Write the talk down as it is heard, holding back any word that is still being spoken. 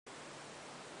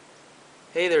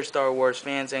Hey there, Star Wars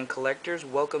fans and collectors.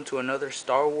 Welcome to another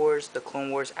Star Wars The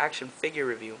Clone Wars action figure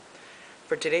review.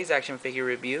 For today's action figure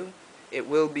review, it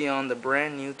will be on the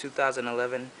brand new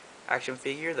 2011 action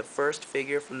figure, the first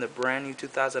figure from the brand new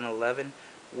 2011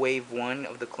 Wave 1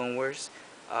 of the Clone Wars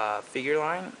figure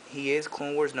line. He is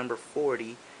Clone Wars number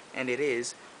 40, and it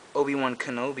is Obi-Wan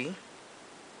Kenobi.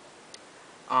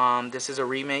 This is a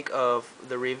remake of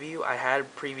the review. I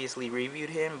had previously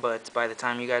reviewed him, but by the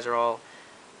time you guys are all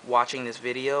watching this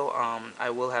video, I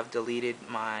will have deleted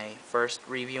my first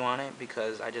review on it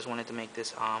because I just wanted to make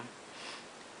this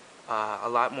a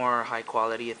lot more high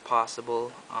quality if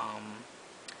possible,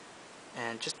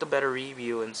 and just a better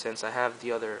review. And since I have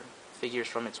the other figures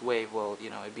from its wave, well, you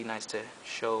know, it'd be nice to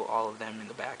show all of them in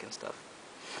the back and stuff.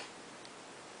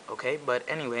 Okay, but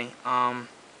anyway,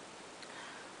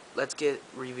 let's get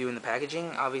reviewing the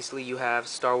packaging. Obviously, you have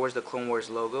Star Wars The Clone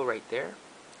Wars logo right there.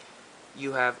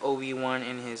 You have Obi-Wan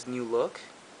in his new look,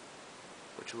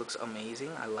 which looks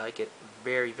amazing. I like it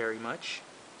very, very much.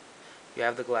 You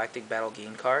have the Galactic Battle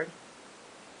Game card,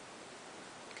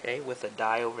 okay, with a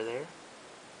die over there.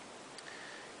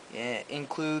 Yeah, it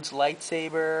includes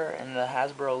lightsaber and the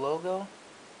Hasbro logo,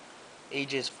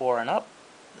 ages 4 and up,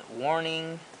 the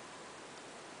warning,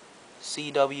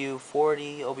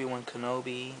 CW40, Obi-Wan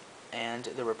Kenobi, and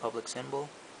the Republic symbol.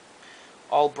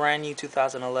 All brand new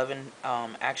 2011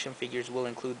 action figures will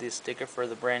include this sticker for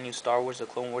the brand new Star Wars The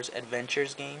Clone Wars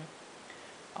Adventures game.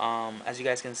 As you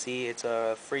guys can see, it's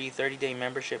a free 30-day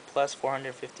membership plus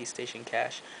 450 station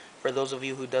cash for those of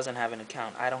you who doesn't have an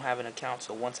account. I don't have an account,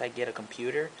 so once I get a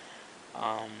computer,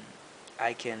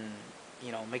 I can,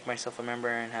 you know, make myself a member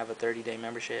and have a 30-day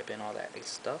membership and all that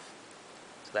stuff.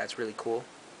 So that's really cool.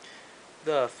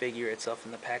 The figure itself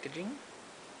in the packaging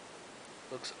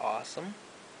looks awesome.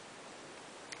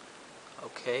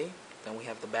 Okay, then we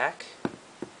have the back.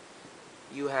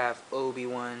 You have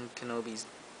Obi-Wan Kenobi's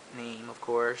name, of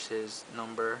course, his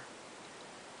number.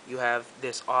 You have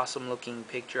this awesome looking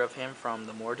picture of him from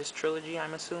the Mortis trilogy,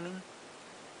 I'm assuming.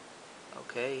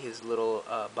 Okay, his little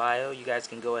bio. You guys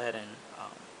can go ahead and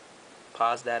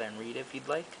pause that and read if you'd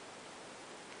like.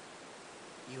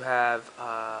 You have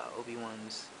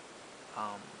Obi-Wan's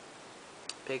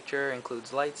picture, includes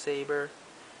lightsaber.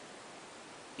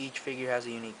 Each figure has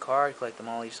a unique card. Collect them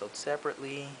all, each sold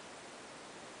separately.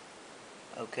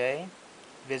 Okay.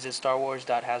 Visit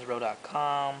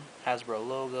starwars.hasbro.com. Hasbro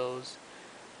logos.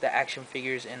 The action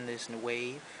figures in this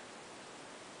wave.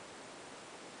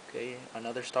 Okay,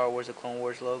 another Star Wars The Clone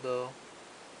Wars logo.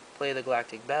 Play the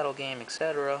Galactic Battle game,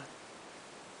 etc.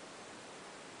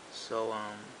 So,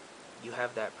 you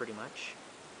have that pretty much.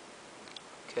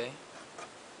 Okay.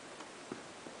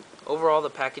 Overall, the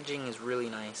packaging is really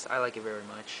nice. I like it very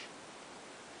much.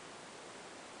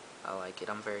 I like it.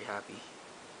 I'm very happy.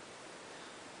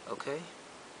 Okay.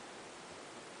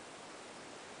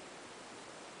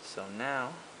 So now,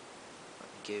 let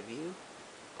me give you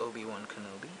Obi-Wan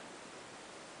Kenobi.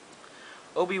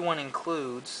 Obi-Wan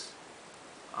includes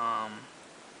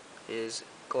his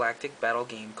Galactic Battle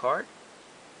game card.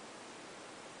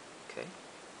 Okay.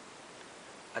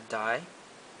 A die.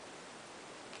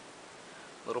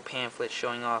 Little pamphlet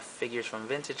showing off figures from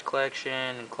Vintage Collection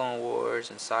and Clone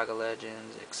Wars and Saga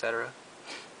Legends, etc.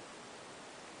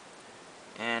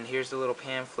 And here's the little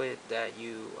pamphlet that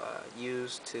you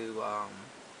use to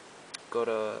go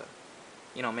to,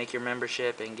 you know, make your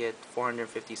membership and get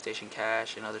 450 station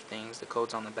cash and other things. The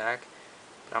code's on the back,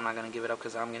 but I'm not going to give it up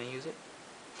because I'm going to use it.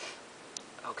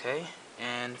 Okay,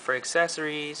 and for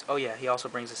accessories, oh yeah, he also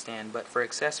brings a stand, but for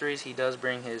accessories he does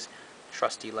bring his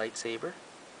trusty lightsaber.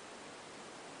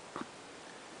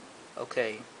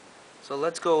 Okay, so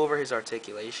let's go over his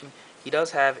articulation. He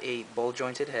does have a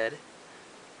ball-jointed head,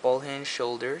 ball-hinged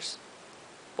shoulders,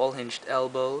 ball-hinged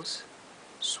elbows,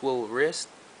 swivel wrist,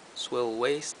 swivel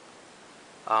waist,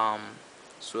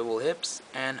 swivel hips,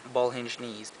 and ball-hinged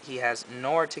knees. He has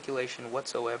no articulation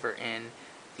whatsoever in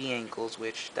the ankles,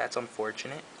 which that's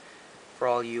unfortunate for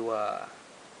all you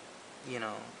you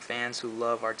know, fans who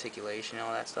love articulation and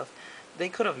all that stuff. They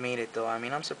could have made it though. I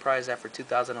mean, I'm surprised that for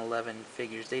 2011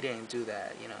 figures they didn't do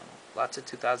that. You know, lots of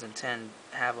 2010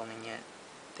 have them, and yet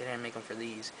they didn't make them for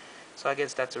these. So I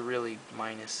guess that's a really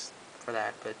minus for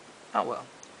that. But oh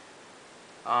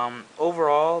well.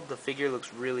 Overall, the figure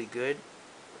looks really good.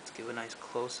 Let's give a nice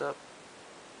close-up.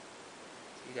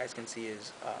 So you guys can see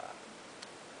his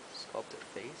sculpted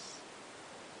face.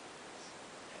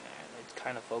 And it's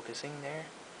kind of focusing there.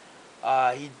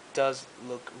 He does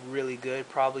look really good.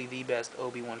 Probably the best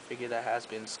Obi-Wan figure that has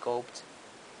been sculpted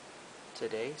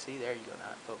today. See, there you go,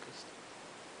 not focused.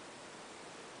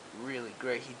 Really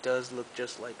great. He does look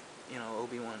just like, you know,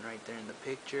 Obi-Wan right there in the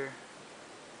picture.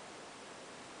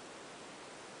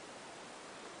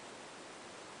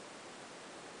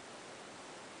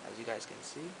 you guys can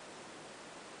see.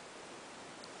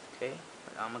 Okay,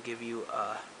 I'm gonna give you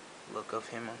a look of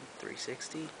him on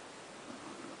 360.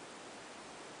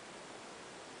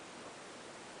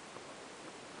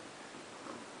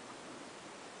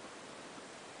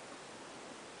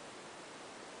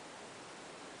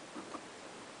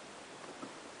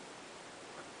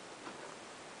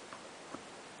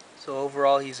 So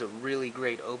overall, he's a really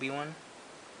great Obi-Wan.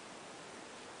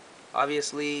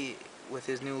 Obviously, with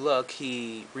his new look,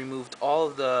 he removed all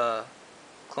of the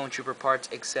clone trooper parts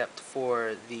except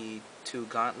for the two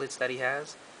gauntlets that he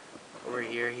has. Over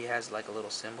here, he has like a little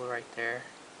symbol right there.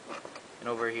 And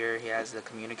over here, he has the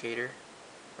communicator,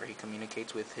 where he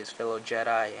communicates with his fellow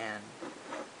Jedi and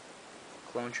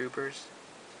clone troopers.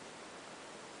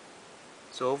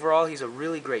 So overall, he's a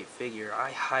really great figure.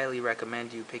 I highly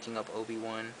recommend you picking up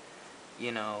Obi-Wan.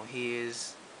 You know, he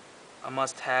is a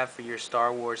must-have for your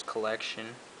Star Wars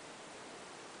collection.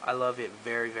 I love it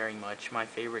very, very much. My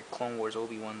favorite Clone Wars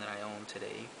Obi-Wan that I own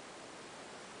today.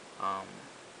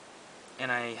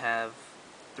 And I have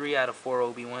 3 out of 4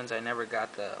 Obi-Wans. I never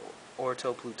got the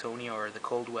Orto Plutonia or the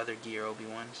Cold Weather Gear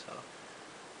Obi-Wan, so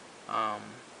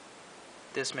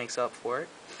this makes up for it.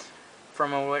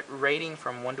 From a rating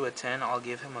from 1 to a 10, I'll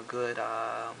give him a good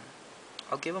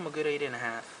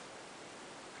 8.5.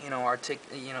 You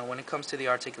know, when it comes to the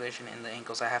articulation in the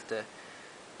ankles, I have to,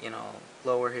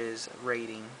 lower his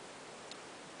rating.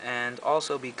 And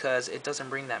also because it doesn't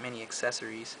bring that many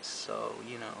accessories, so,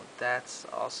 that's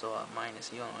also a minus.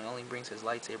 He only brings his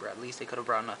lightsaber. At least they could have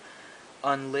brought an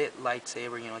unlit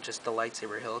lightsaber, just the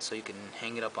lightsaber hilt, so you can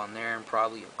hang it up on there, and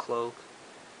probably a cloak.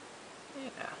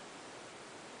 Yeah.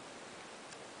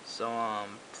 So,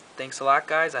 thanks a lot,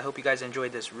 guys. I hope you guys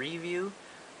enjoyed this review.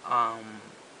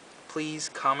 Please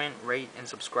comment, rate, and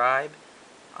subscribe.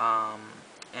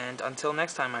 And until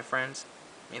next time, my friends,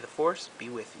 may the Force be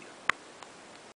with you.